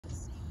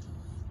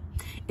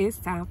It's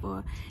time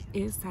for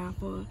us to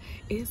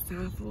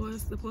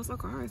pull some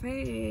cards.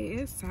 Hey,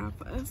 it's time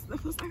for us to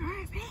pull some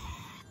cards. Hey.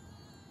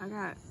 I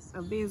got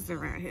a business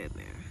around here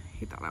now.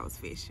 He thought I was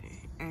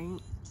fishing.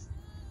 Ain't.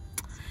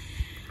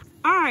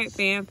 Alright,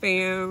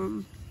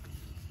 fam.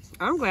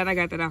 I'm glad I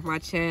got that off my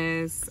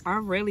chest. I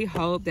really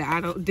hope that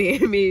I don't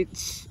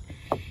damage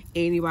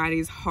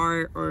anybody's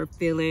heart or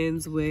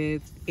feelings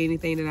with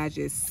anything that I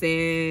just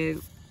said.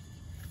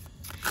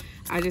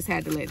 I just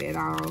had to let that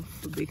off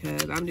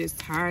because I'm just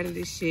tired of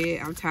this shit.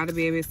 I'm tired of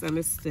being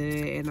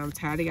misunderstood, and I'm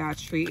tired of y'all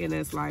treating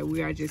us like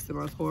we are just the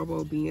most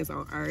horrible beings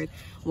on earth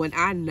when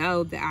I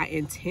know that I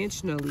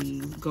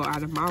intentionally go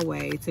out of my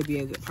way to be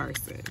a good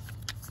person.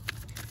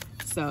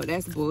 So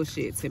that's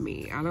bullshit to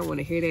me. I don't want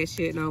to hear that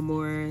shit no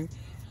more.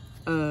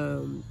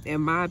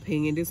 In my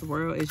opinion, this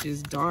world is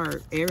just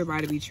dark.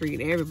 Everybody be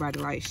treating everybody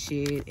like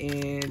shit,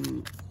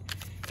 and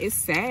it's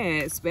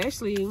sad,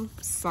 especially,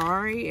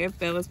 sorry, and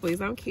fellas, please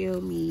don't kill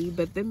me,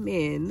 but the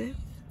men,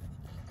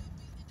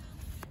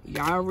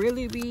 y'all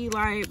really be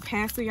like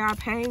passing y'all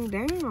pain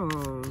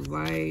down.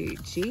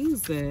 Like,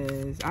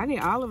 Jesus, I need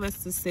all of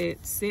us to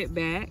sit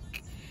back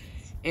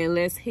and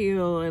let's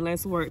heal and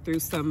let's work through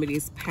some of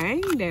this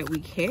pain that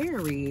we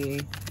carry.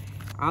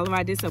 All of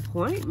our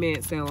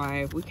disappointments in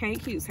life, we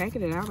can't keep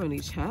taking it out on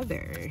each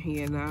other,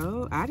 you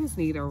know? I just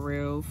need a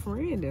real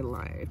friend in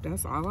life.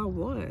 That's all I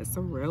want,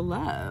 some real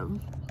love.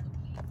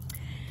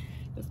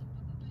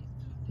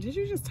 Did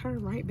you just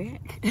turn right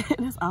back?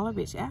 That's all a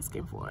bitch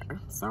asking for,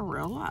 some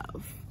real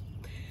love.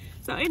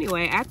 So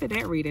anyway, after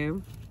that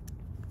reading,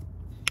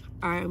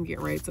 I am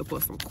getting ready to pull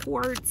some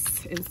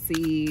quartz and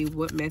see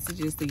what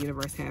messages the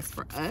universe has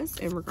for us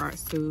in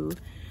regards to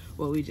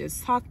what we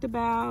just talked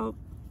about.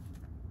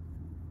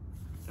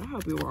 I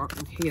hope he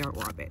don't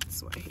walk back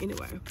this way.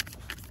 Anyway.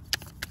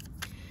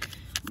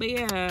 But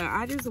yeah,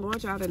 I just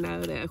want y'all to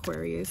know that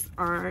Aquarius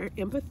are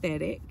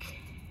empathetic.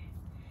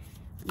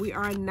 We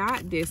are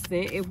not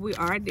distant. If we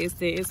are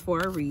distant, it's for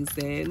a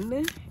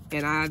reason.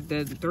 And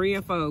the 3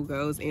 and 4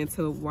 goes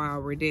into why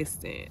we're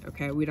distant.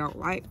 Okay, we don't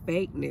like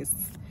fakeness.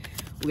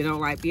 We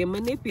don't like being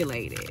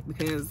manipulated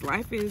because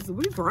life is,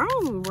 we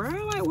grown, bro.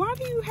 Like, why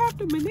do you have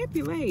to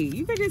manipulate?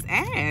 You can just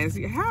ask,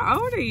 how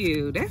old are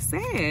you? That's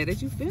sad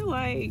that you feel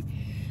like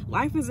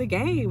life is a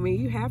game and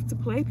you have to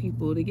play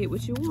people to get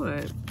what you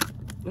want.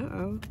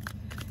 Uh-oh.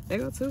 There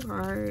go 2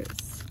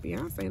 cards.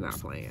 Beyonce not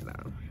playing,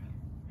 though.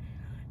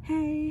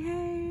 Hey,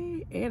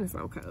 hey. And it's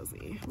so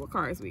cozy. What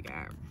cards we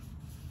got?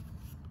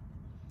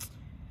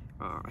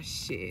 Oh,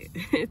 shit.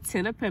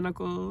 10 of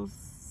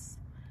Pentacles.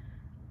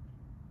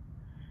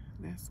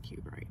 That's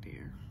cute right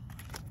there.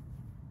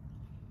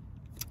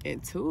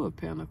 And 2 of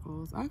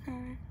Pentacles.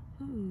 Okay.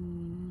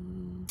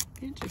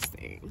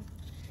 Interesting.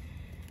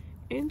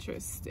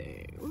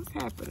 Interesting. What's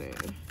happening?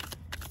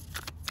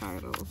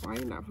 Title. Why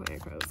you not playing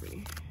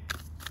cozy?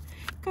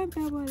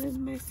 Comfortable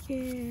in my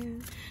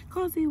skin.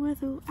 Cozy with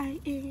who I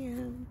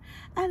am.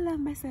 I love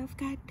myself.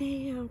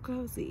 Goddamn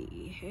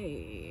cozy.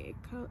 Hey,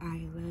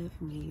 I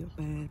love me.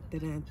 But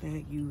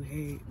you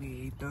hate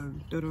me.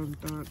 Dun dun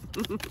dun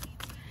dun.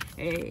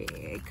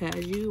 Hey,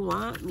 cause you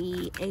want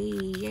me.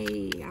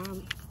 Hey, no,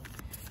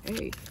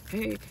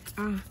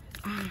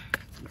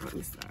 let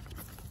me stop.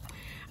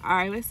 All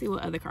right, let's see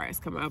what other cards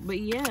come up. But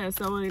yeah,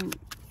 so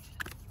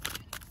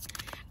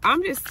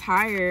I'm just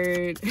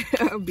tired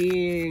of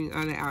being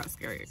on the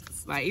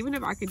outskirts. Like, even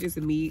if I could just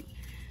meet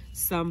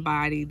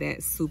somebody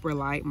that's super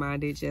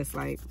like-minded, just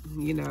like,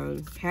 you know,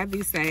 have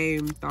these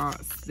same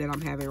thoughts that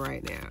I'm having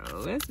right now.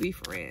 Let's be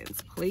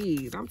friends,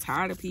 please. I'm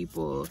tired of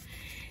people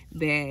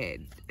that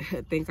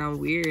think I'm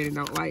weird and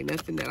don't like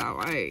nothing that I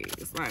like.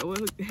 It's like, well,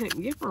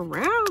 get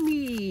around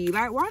me.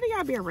 Like, why do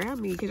y'all be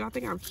around me? Because y'all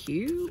think I'm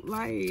cute?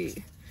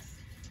 Like,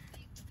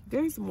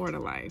 there's more to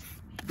life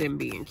than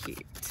being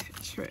cute.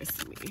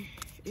 Trust me.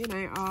 It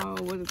ain't all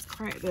what it's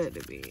cracked up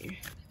to be.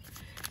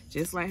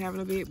 Just like having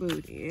a big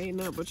booty. It ain't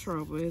nothing but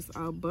trouble. It's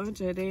a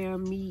bunch of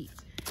damn meat.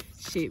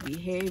 Shit be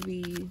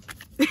heavy.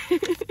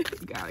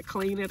 You gotta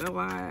clean it a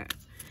lot.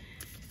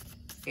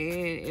 And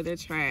it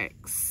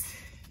attracts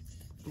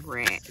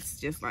rats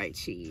just like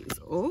cheese.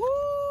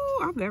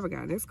 Oh, I've never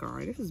gotten this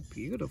card. This is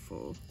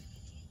beautiful.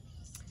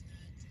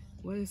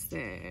 What is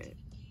that?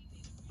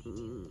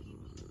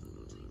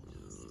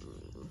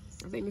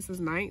 I think this is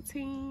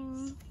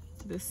 19.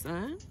 The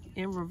sun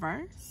in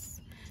reverse.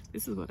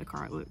 This is what the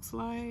card looks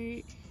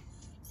like.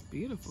 It's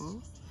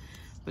beautiful,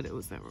 but it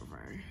was in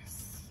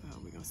reverse. So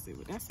we're gonna see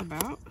what that's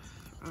about.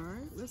 All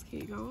right, let's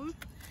keep going.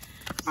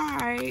 All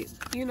right,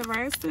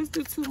 universe, let's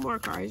do 2 more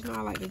cards. You know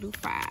I like to do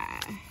 5.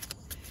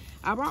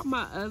 I brought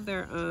my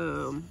other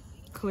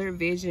Clear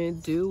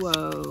Vision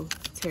Duo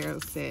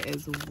tarot set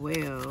as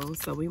well,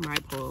 so we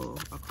might pull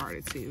a card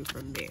or 2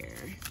 from there.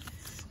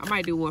 I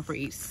might do 1 for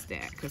each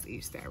stack because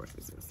each stack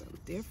represents something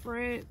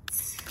different.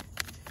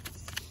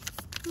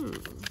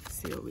 Let's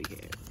see what we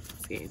get.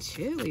 It's getting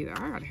chilly though.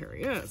 I gotta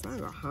hurry up so I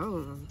can go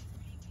home.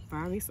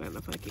 Find me something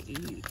to fucking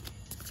eat.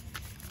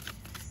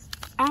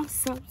 I'm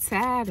so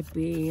tired of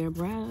being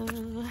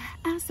broke.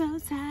 I'm so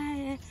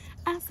tired.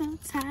 I'm so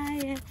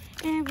tired.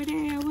 Every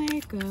day I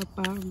wake up,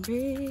 I'm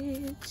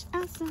rich.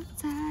 I'm so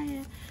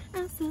tired,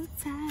 I'm so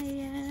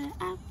tired,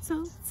 I'm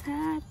so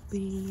tired of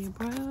being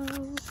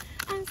broke.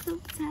 I'm so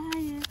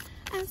tired,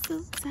 I'm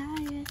so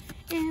tired.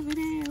 Every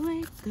day I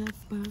wake up,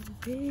 I'm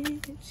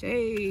rich.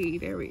 Hey,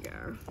 there we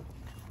go.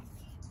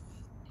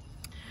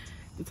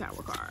 The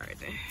tower card.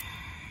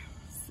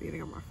 See, they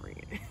got my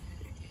friend.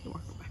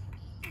 Welcome back.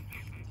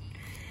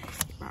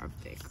 My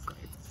big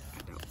cards. I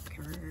don't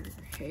care.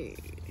 Hey.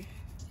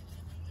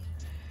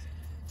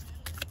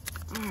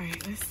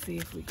 Alright, let's see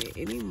if we get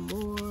any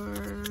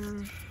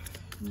more.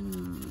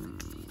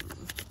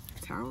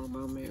 Tower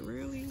moment,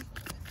 really?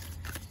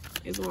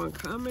 Is one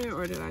coming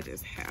or did I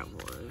just have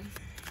one?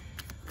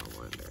 I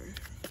wonder.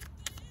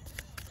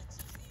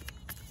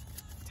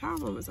 Tower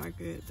moments are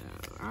good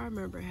though. I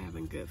remember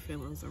having good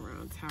feelings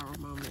around tower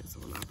moments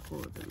when I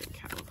pulled them in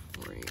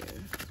California.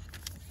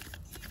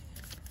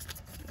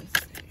 Let's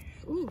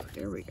see. Ooh,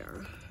 there we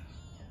go.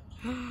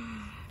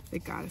 The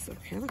Goddess of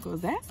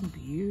Pentacles. That's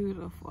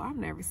beautiful. I've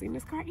never seen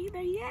this card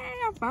either. Yay,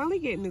 I'm finally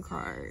getting new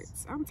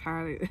cards. I'm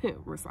tired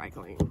of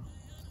recycling.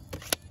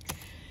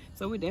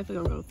 So we're definitely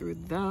gonna go through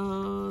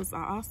those.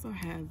 I also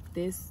have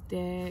this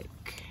deck,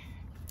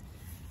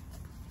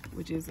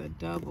 which is a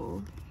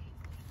double.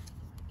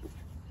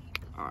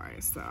 All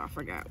right, so I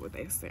forgot what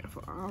they stand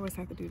for. I always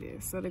have to do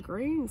this. So the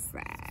green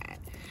side.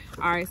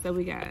 All right, so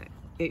we got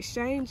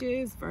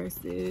exchanges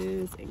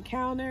versus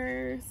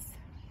encounters.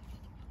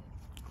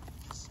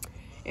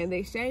 And the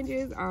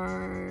exchanges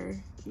are,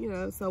 you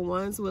know, so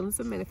one's willing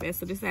to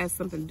manifest. So this has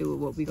something to do with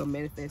what we're gonna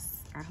manifest,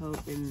 I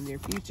hope, in the near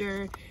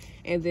future.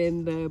 And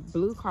then the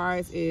blue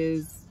cards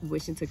is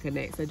wishing to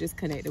connect. So just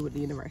connected with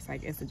the universe, I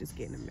guess, and just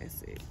getting a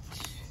message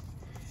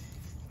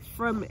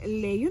from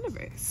the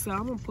universe. So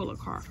I'm gonna pull a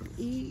card from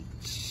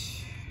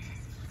each.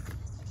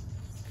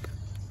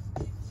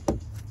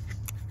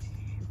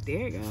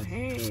 There you go.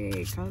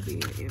 Hey,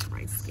 cozy in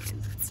my skin.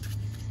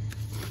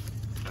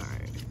 All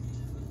right.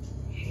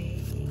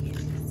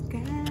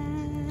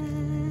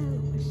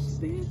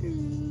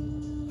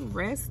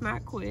 Rest,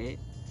 not quit.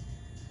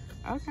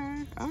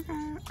 Okay,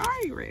 okay.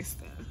 Are you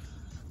resting?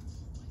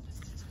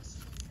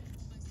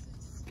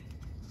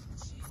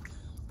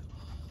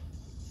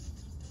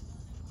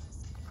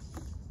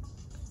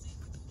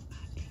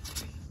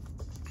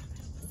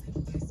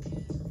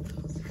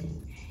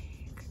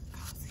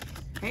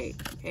 Hey,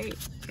 hey,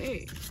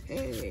 hey,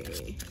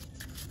 hey.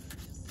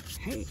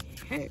 Hey,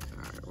 hey.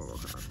 All right, one more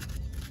card.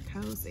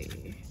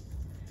 Cozy.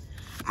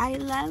 I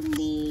love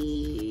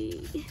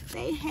me.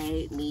 They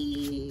hate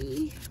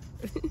me.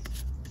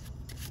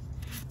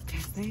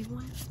 Cause they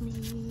want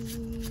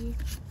me.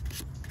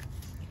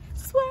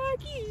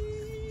 Swaggy.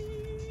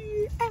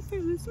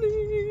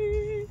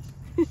 Effortlessly.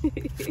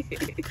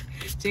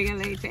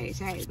 Jiggly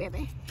shake,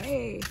 baby.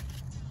 Hey.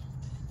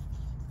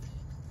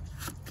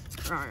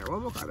 Alright,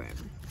 one more card back.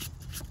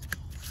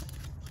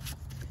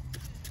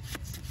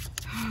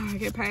 I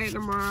get paid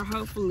tomorrow,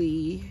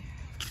 hopefully.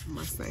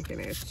 My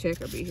second ass check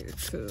will be here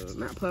too.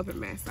 Not Puppet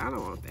Master. I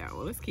don't want that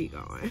one. Let's keep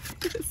going.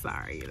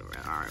 Sorry, you know.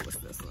 Alright, what's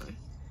this one?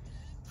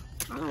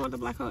 I don't want the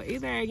black hole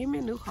either. Give me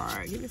a new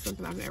card. Give me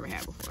something I've never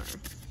had before.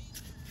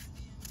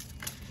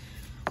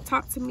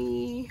 Talk to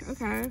me.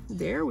 Okay,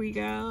 there we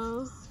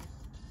go.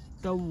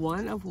 The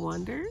One of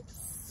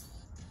Wonders.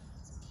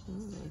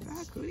 Ooh, is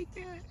that a cootie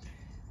cat?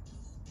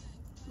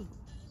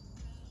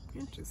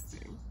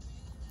 Interesting.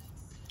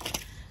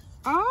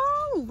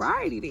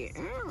 Alrighty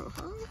then.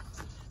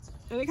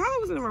 And it kind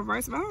of was in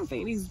reverse, but I don't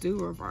think these do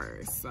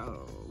reverse,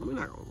 so we're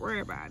not gonna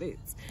worry about it.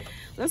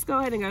 Let's go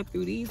ahead and go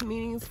through these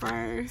meanings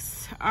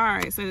first. All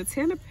right, so the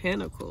Ten of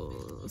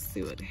Pentacles. Let's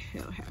see what the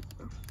hell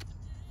happened.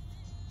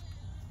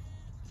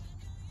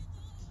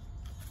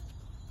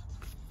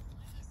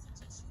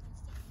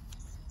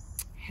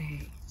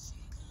 Hey.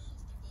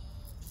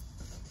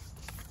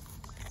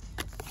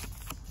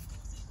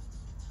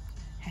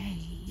 Hey,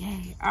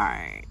 yay. All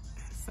right,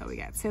 so we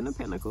got Ten of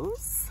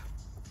Pentacles.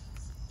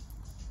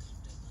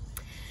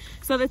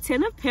 So the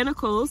Ten of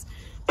Pentacles,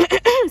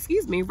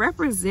 excuse me,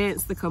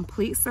 represents the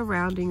complete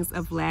surroundings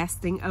of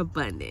lasting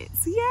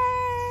abundance.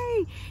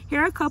 Yay!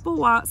 Here a couple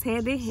walks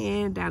hand in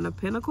hand down a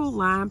pinnacle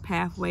line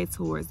pathway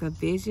towards a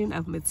vision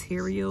of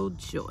material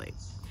joy.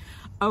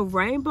 A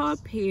rainbow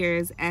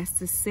appears as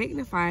to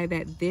signify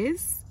that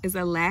this is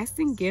a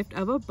lasting gift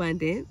of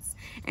abundance.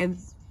 And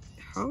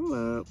hold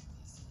up.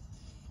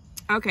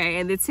 Okay,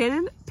 and the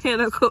Ten of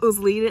Pentacles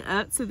leading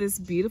up to this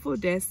beautiful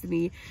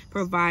destiny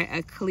provide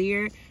a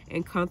clear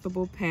and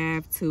comfortable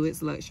path to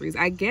its luxuries.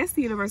 I guess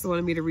the universe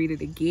wanted me to read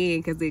it again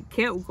because it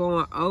kept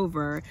going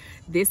over.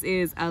 This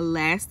is a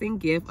lasting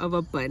gift of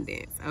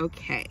abundance.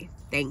 Okay,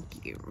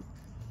 thank you.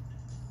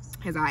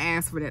 As I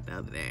asked for that the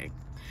other day.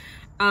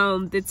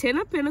 The Ten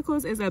of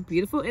Pentacles is a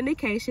beautiful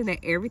indication that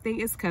everything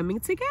is coming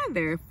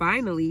together.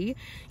 Finally,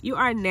 you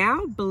are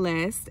now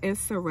blessed and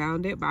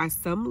surrounded by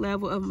some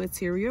level of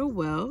material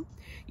wealth.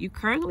 You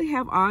currently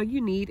have all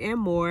you need and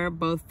more,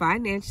 both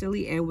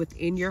financially and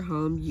within your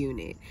home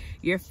unit.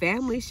 Your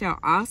family shall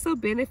also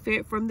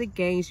benefit from the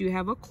gains you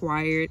have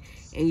acquired,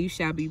 and you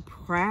shall be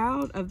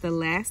proud of the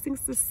lasting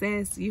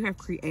success you have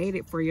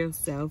created for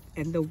yourself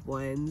and the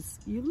ones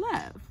you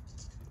love.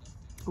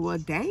 Well,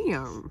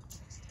 damn.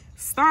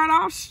 Start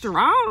off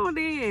strong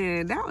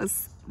then. That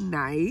was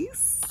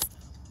nice.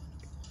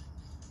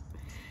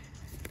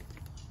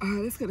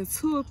 Let's go to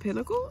Two of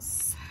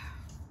Pentacles.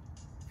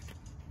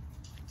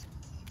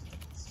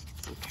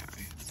 Okay,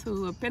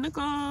 Two of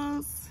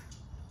Pentacles.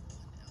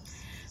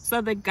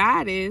 So the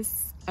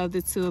goddess of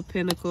the Two of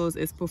Pentacles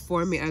is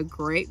performing a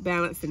great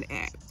balancing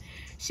act.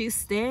 She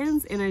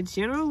stands in a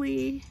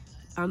generally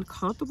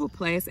uncomfortable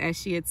place as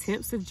she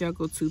attempts to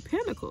juggle 2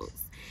 pentacles.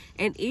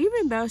 And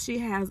even though she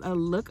has a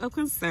look of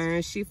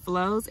concern, she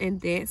flows and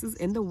dances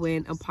in the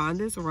wind upon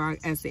this rock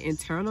as the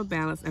internal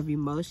balance of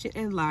emotion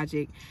and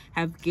logic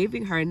have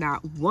given her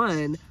not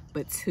 1,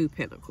 but 2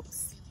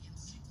 pentacles.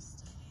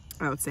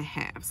 Oh, to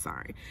have,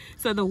 sorry.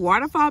 So the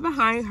waterfall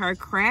behind her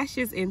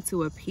crashes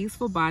into a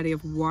peaceful body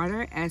of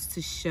water as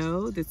to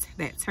show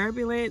that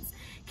turbulence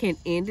can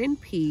end in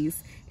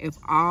peace if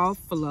all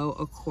flow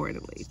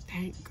accordingly.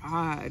 Thank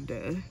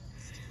God.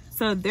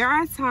 So there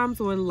are times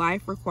when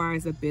life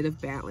requires a bit of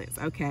balance,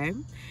 okay?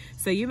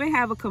 So you may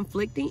have a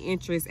conflicting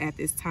interest at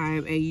this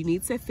time, and you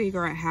need to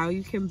figure out how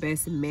you can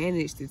best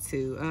manage the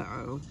two.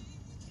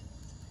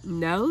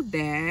 Know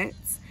that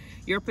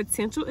your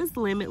potential is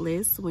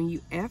limitless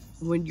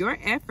when your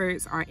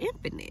efforts are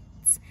infinite.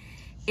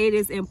 It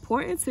is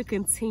important to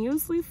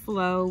continuously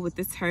flow with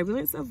the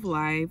turbulence of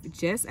life,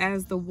 just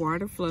as the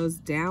water flows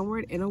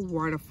downward in a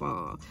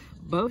waterfall.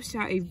 Both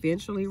shall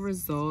eventually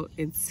result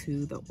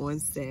into the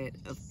onset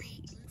of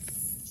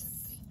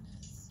peace.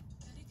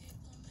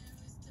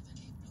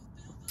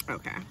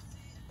 Okay.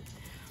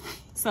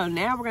 So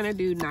now we're going to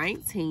do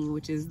 19,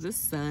 which is the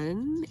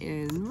sun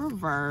in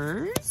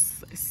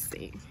reverse. Let's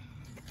see.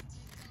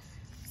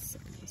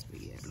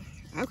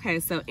 Okay,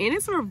 so in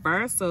its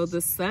reversal,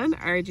 the sun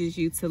urges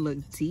you to look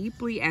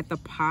deeply at the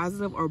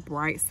positive or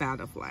bright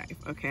side of life,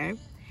 okay?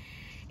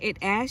 It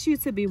asks you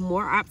to be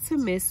more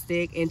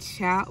optimistic and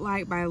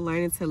childlike by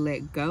learning to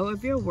let go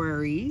of your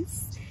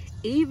worries,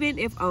 even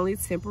if only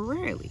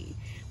temporarily.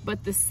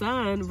 But the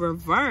sun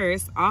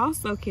reverse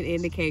also can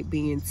indicate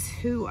being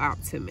too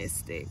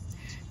optimistic.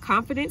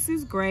 Confidence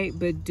is great,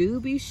 but do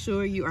be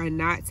sure you are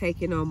not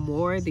taking on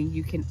more than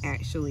you can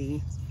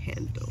actually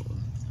handle.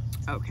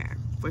 Okay,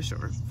 for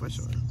sure, for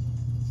sure.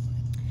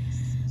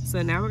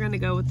 So now we're going to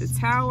go with the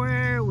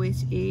Tower, which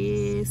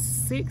is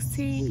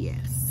 16,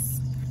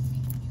 yes.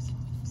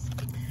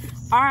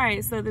 All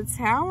right, so the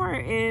Tower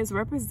is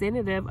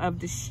representative of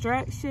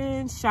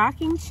destruction,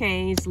 shocking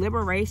change,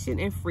 liberation,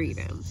 and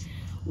freedom.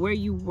 Where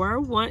you were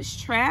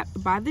once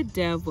trapped by the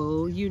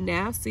devil, you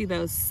now see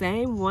those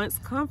same once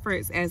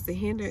comforts as the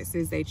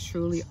hindrances they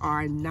truly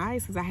are.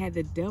 Nice, because I had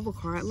the devil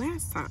card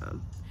last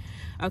time.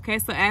 Okay,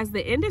 so as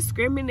the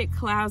indiscriminate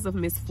clouds of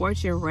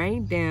misfortune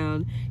rain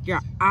down,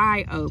 your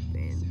eye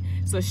opened.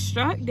 So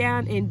struck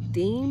down and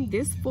deemed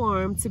this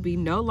form to be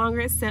no longer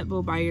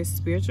acceptable by your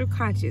spiritual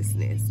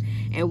consciousness.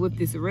 And with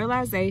this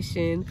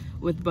realization,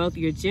 with both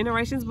your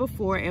generations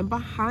before and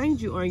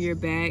behind you on your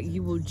back,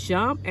 you will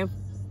jump and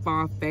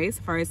fall face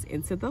first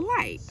into the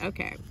light.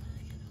 Okay.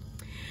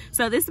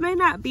 So this may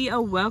not be a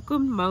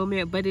welcome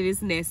moment, but it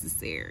is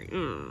necessary.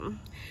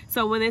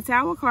 So when the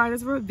Tower card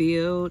is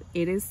revealed,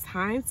 it is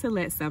time to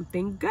let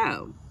something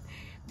go.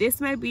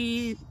 This may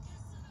be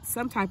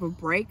some type of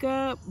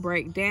breakup,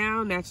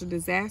 breakdown, natural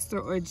disaster,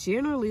 or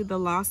generally the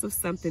loss of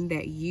something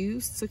that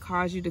used to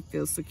cause you to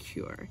feel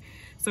secure.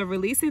 So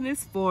releasing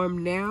this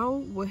form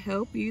now will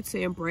help you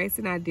to embrace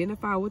and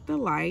identify with the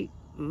light.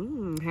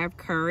 Have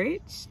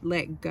courage,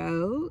 let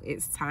go.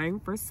 It's time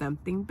for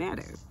something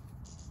better.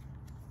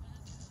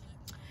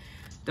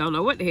 Don't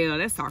know what the hell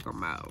that's talking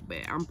about, but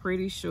I'm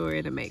pretty sure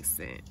it'll make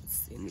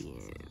sense in the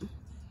end.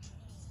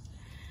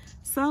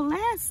 So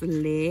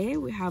lastly,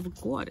 we have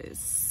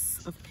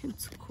Goddess of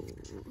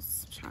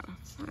Pentacles. Try to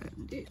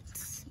find it.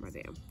 My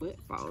damn foot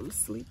falling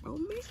asleep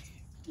on me.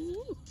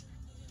 Ooh.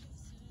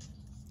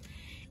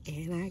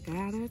 And I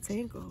got a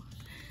tingle.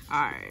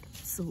 All right,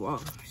 so whoa,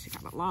 she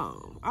got a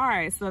long. All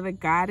right, so the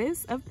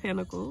Goddess of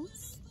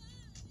Pentacles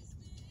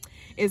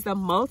is a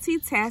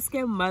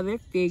multitasking mother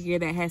figure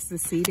that has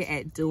succeeded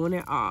at doing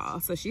it all.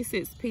 So she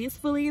sits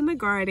peacefully in the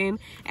garden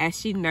as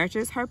she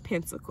nurtures her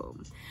pentacle.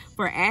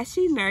 For as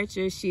she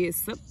nurtures, she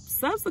is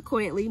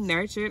subsequently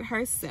nurtured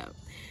herself.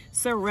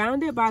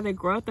 Surrounded by the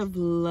growth of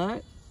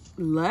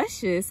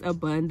luscious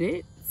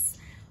abundance,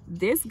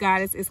 this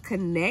goddess is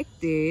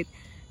connected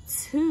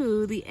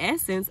to the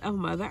essence of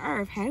Mother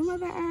Earth. Hey,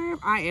 Mother Earth.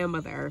 I am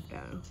Mother Earth,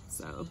 though.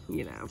 So,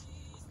 you know.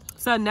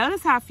 So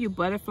notice how a few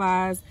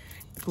butterflies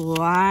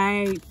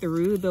glide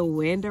through the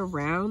wind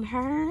around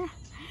her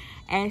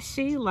as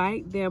she,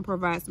 like them,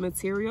 provides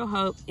material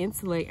hope,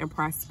 intellect, and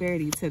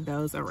prosperity to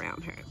those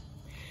around her.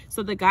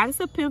 So the Goddess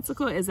of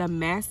Pentacles is a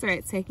master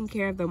at taking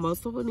care of the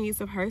multiple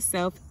needs of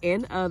herself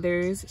and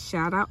others.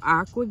 Shout out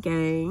Aqua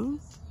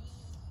Gang.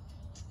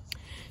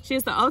 She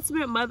is the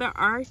ultimate mother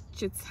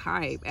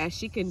archetype, as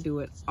she can do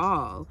it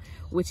all,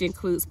 which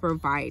includes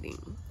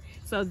providing.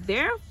 So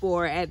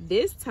therefore, at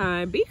this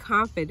time, be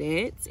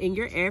confident in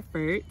your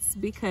efforts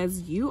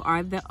because you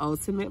are the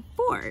ultimate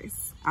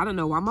force. I don't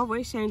know why my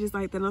voice changes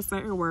like that on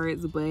certain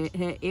words, but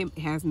it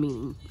has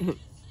meaning.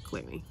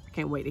 Clearly. I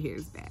can't wait to hear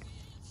this back.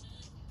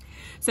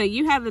 So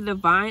you have the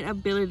divine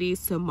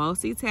abilities to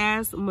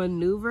multitask,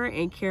 maneuver,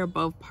 and care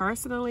both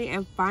personally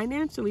and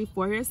financially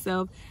for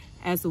yourself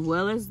as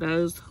well as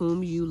those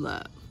whom you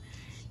love.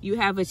 You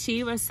have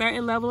achieved a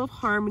certain level of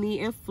harmony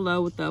and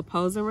flow with the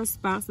opposing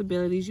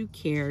responsibilities you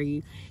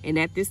carry, and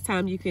at this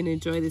time you can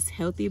enjoy this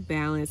healthy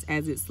balance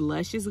as its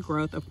luscious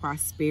growth of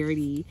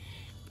prosperity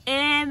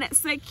and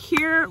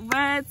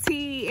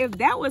security. If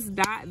that was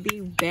not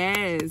the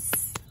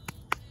best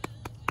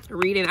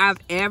reading I've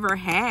ever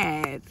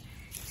had,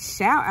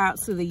 shout out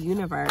to the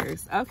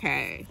universe.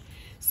 Okay,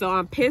 so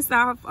I'm pissed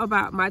off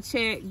about my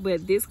check,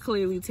 but this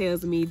clearly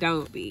tells me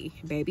don't be,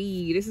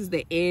 baby. This is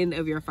the end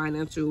of your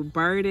financial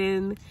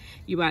burden.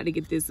 You about to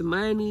get this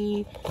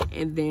money,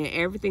 and then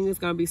everything is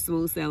going to be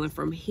smooth sailing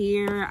from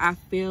here. I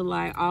feel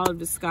like all of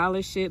the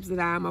scholarships that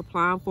I'm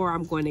applying for,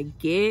 I'm going to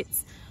get.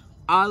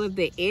 All of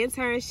the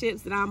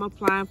internships that I'm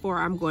applying for,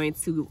 I'm going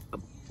to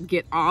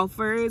get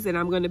offers, and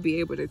I'm going to be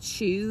able to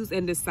choose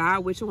and decide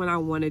which one I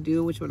want to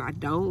do, which one I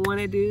don't want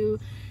to do.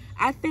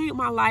 I think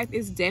my life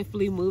is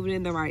definitely moving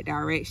in the right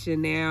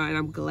direction now, and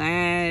I'm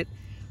glad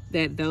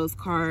that those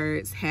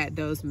cards had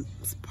those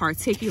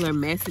particular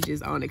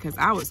messages on it, because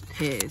I was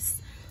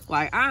pissed.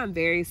 Like, I'm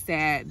very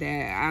sad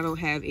that I don't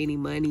have any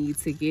money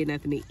to get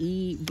nothing to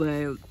eat,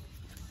 but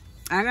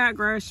I got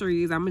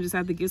groceries. I'm gonna just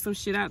have to get some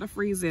shit out the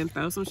freezer and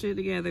throw some shit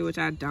together, which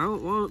I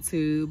don't want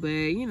to, but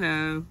you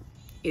know,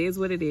 it is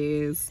what it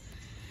is.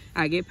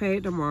 I get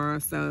paid tomorrow,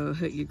 so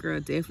your girl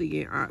definitely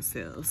getting art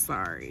sales.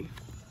 Sorry.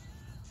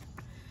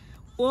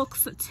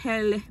 Books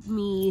tell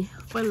me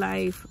for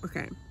life.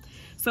 Okay,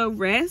 so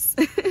rest.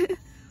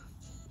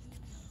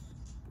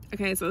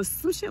 Okay, so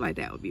some shit like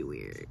that would be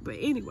weird, but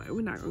anyway,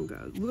 we're not gonna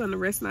go. We're gonna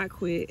rest, not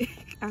quit.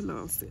 I know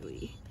I'm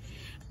silly.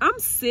 I'm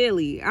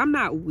silly. I'm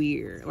not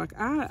weird. Like,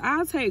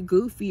 I'll take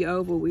goofy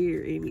over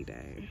weird any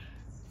day.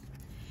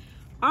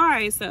 All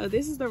right, so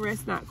this is the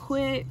rest, not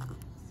quit.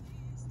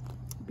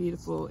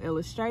 Beautiful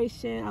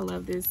illustration. I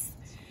love this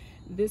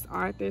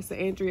author. So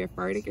Andrea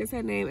Furtick is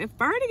her name, and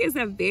Furtick is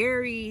a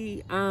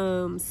very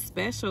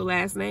special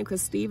last name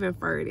because Stephen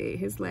Furtick,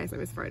 his last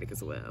name is Furtick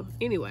as well.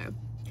 Anyway,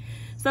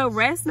 so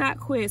rest, not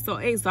quit. So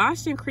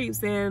exhaustion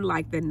creeps in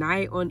like the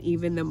night on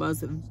even the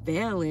most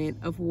valiant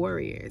of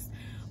warriors.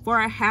 For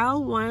how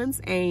can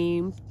one's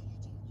aim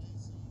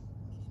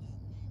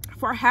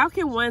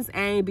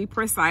be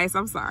precise?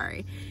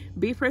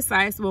 Be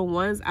precise when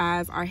one's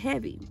eyes are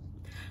heavy.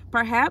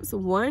 Perhaps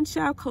one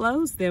shall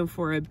close them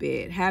for a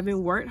bit,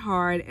 having worked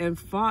hard and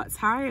fought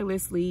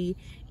tirelessly,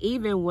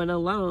 even when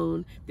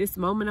alone. This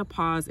moment of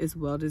pause is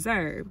well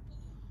deserved.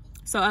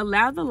 So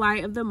allow the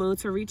light of the moon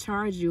to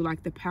recharge you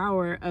like the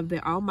power of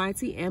the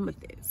almighty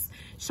amethyst.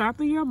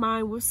 Sharpen your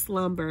mind with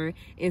slumber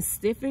and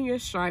stiffen your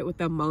stride with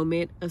a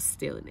moment of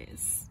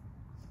stillness.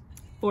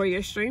 For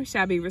your strength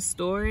shall be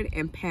restored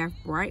and path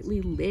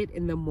brightly lit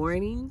in the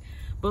morning.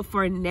 But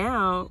for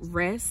now,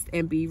 rest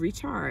and be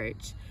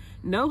recharged.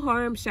 No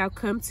harm shall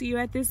come to you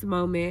at this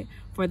moment,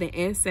 for the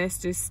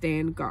ancestors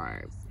stand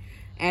guard.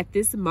 At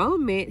this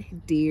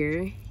moment,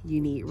 dear,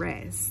 you need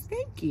rest.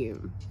 Thank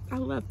you. I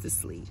love to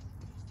sleep.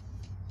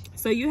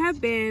 So you have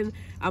been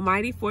a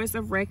mighty force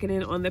of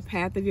reckoning on the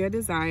path of your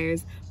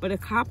desires, but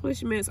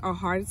accomplishments are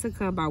harder to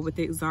come by with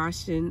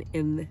exhaustion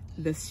in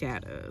the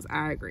shadows.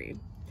 I agree.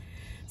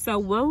 So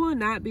one will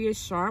not be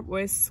as sharp or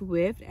as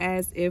swift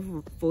as if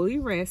fully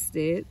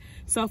rested.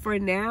 So for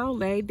now,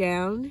 lay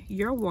down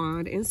your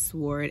wand and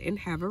sword and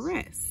have a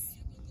rest.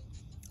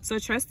 So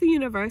trust the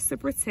universe to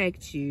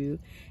protect you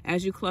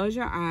as you close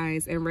your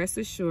eyes, and rest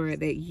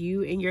assured that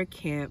you and your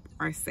camp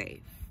are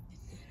safe.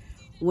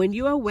 When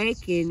you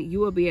awaken, you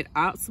will be at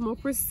optimal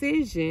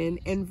precision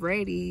and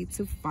ready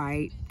to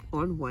fight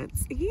on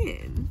once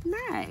again.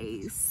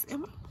 Nice.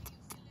 Am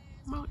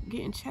I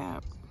getting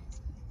chapped?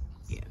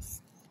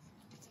 Yes.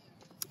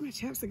 My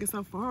chapstick is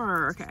so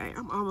far. Okay,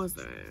 I'm almost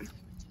done.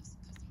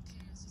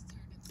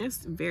 It's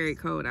very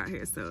cold out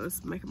here, so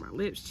it's making my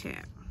lips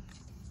chap.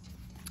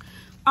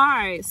 All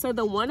right, so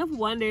the One of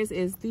Wonders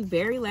is the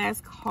very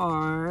last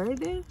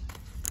card.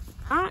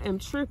 I am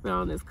tripping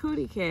on this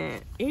cootie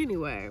cat.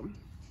 Anyway.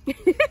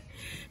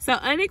 So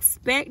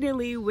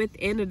unexpectedly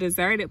within a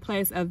deserted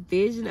place, a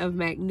vision of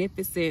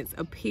magnificence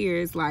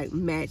appears like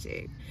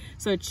magic.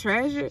 So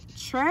treasures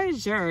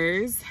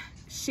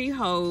she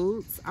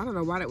holds, I don't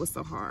know why that was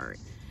so hard,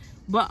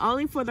 but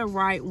only for the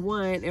right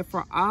one, and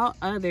for all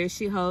others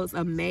she holds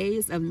a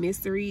maze of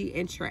mystery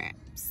and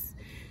traps.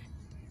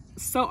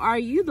 So are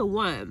you the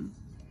one?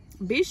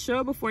 Be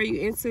sure before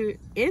you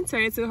enter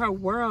into her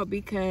world,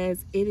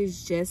 because it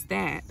is just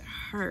that,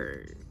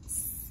 hers.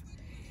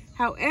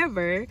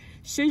 However,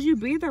 Should you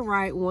be the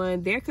right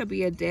one, there could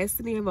be a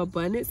destiny of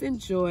abundance and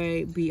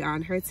joy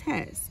beyond her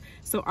test.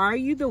 So are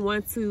you the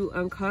one to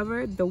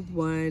uncover the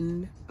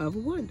one of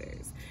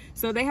wonders?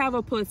 So they have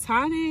a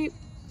platonic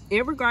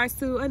in regards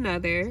to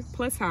another,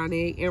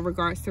 platonic in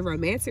regards to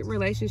romantic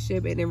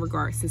relationship, and in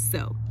regards to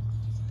self.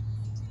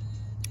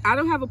 I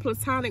don't have a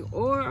platonic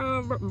or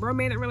a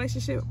romantic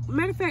relationship.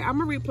 Matter of fact, I'm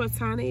gonna read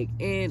platonic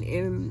and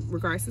in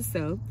regards to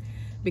self,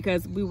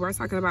 because we were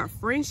talking about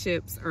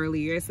friendships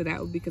earlier, so that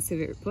would be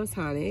considered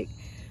platonic.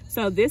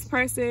 So this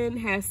person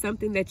has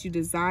something that you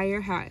desire.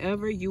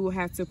 However, you will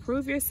have to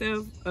prove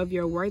yourself of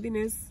your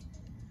worthiness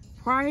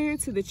prior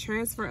to the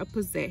transfer of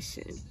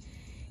possession.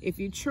 If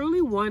you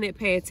truly want it,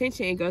 pay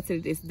attention and go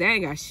to this. That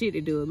ain't got shit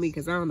to do with me,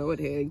 because I don't know what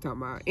the hell you're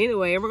talking about.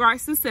 Anyway, in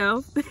regards to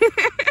self,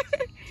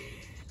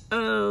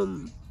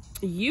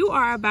 you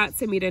are about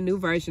to meet a new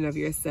version of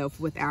yourself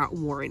without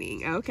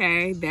warning.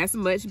 Okay, that's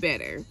much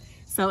better.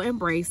 So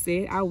embrace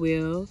it. I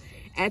will.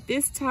 At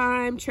this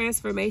time,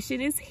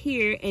 transformation is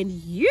here, and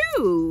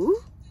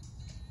you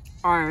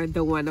are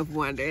the one of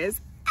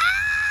wonders.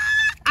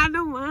 I'm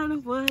the one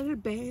of wonders,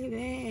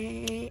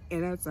 baby,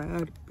 and I'm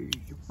trying to be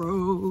your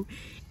bro.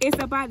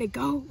 It's about to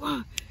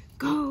go,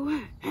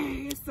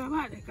 it's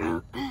about to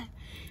go.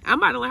 I'm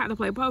about to learn how to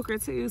play poker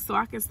too, so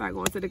I can start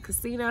going to the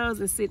casinos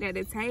and sitting at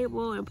the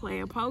table and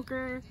playing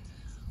poker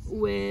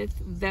with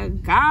the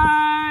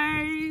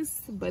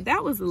guys. But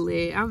that was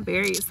lit. I'm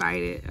very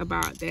excited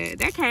about that.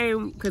 That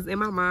came because in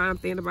my mind I'm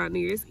thinking about New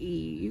Year's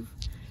Eve.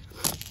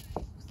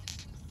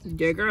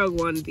 Your girl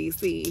going to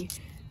DC.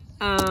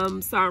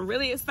 So I'm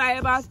really excited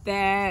about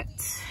that.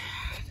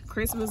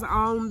 Christmas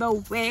on the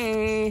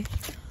way.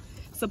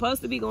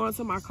 Supposed to be going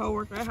to my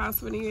coworker's house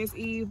for New Year's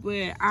Eve,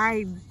 but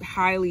I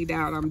highly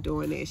doubt I'm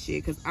doing that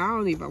shit because I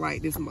don't even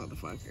like this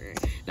motherfucker.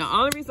 The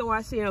only reason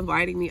why she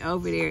invited me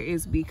over there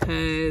is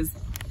because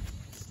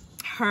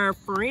her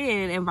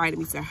friend invited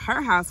me to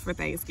her house for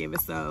Thanksgiving.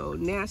 So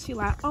now she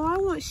like, oh, I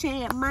want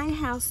Shay at my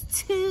house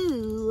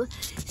too,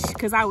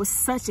 because I was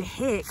such a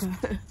hit.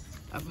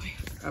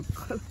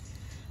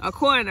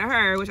 According to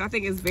her, which I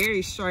think is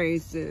very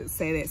strange to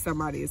say that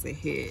somebody is a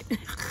hit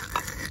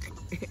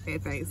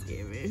at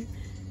Thanksgiving.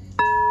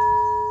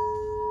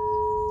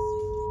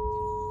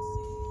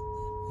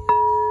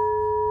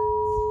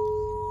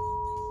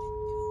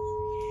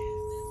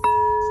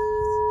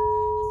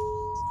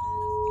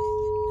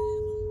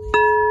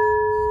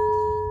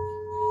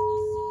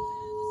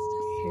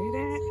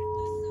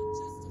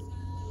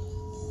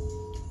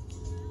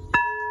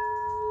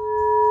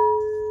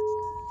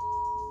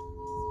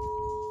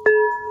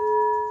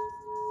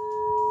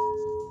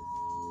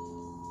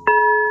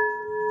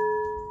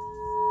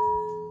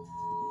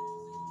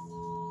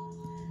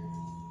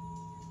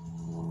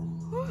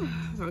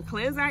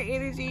 Cleanse our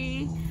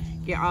energy,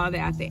 get all that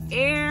out the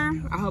air.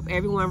 I hope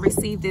everyone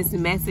received this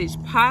message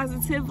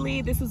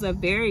positively. This was a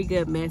very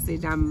good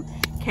message.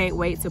 Can't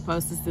wait to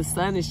post this. The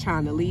sun is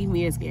trying to leave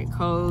me. It's getting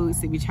cold,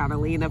 so we trying to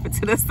lean up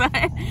into the sun.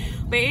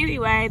 But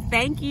anyway,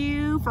 thank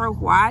you for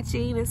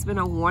watching. It's been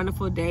a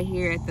wonderful day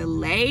here at the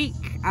lake.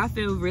 I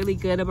feel really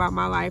good about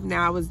my life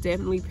now. I was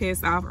definitely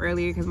pissed off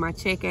earlier because my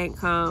check ain't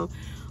come,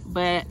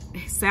 but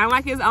it sounds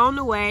like it's on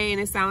the way, and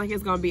it sounds like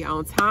it's gonna be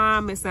on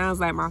time. It sounds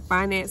like my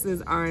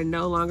finances are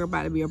no longer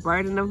about to be a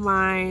burden of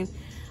mine.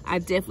 I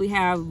definitely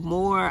have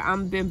more.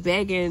 I've been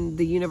begging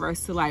the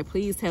universe to like,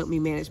 please help me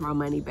manage my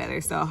money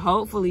better. So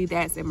hopefully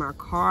that's in my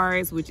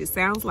cards, which it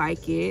sounds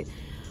like it.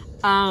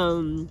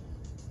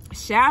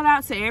 Shout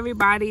out to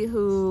everybody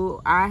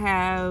who I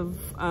have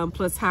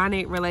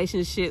platonic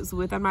relationships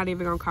with. I'm not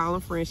even gonna call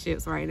them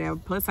friendships right now.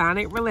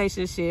 Platonic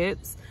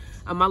relationships.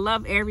 I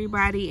love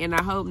everybody, and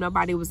I hope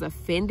nobody was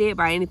offended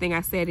by anything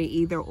I said in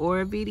either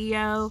or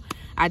video.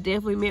 I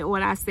definitely meant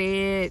what I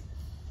said.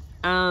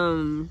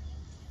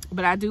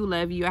 But I do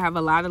love you. I have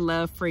a lot of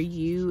love for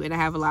you, and I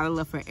have a lot of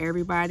love for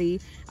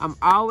everybody. I'm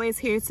always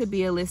here to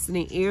be a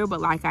listening ear,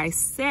 but like I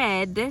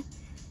said,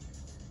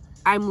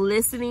 I'm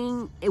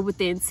listening with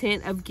the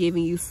intent of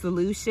giving you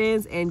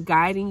solutions and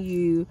guiding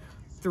you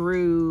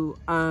through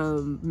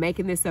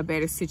making this a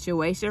better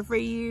situation for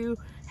you.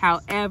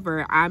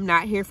 However, I'm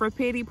not here for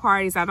pity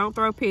parties. I don't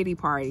throw pity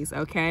parties,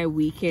 okay?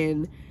 We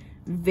can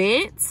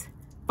vent,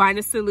 find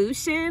a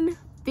solution,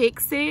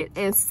 fix it,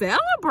 and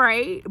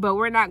celebrate, but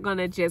we're not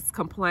gonna just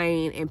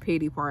complain and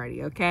pity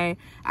party, okay?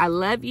 I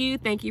love you.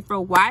 Thank you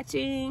for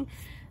watching.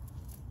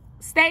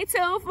 Stay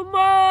tuned for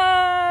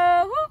more.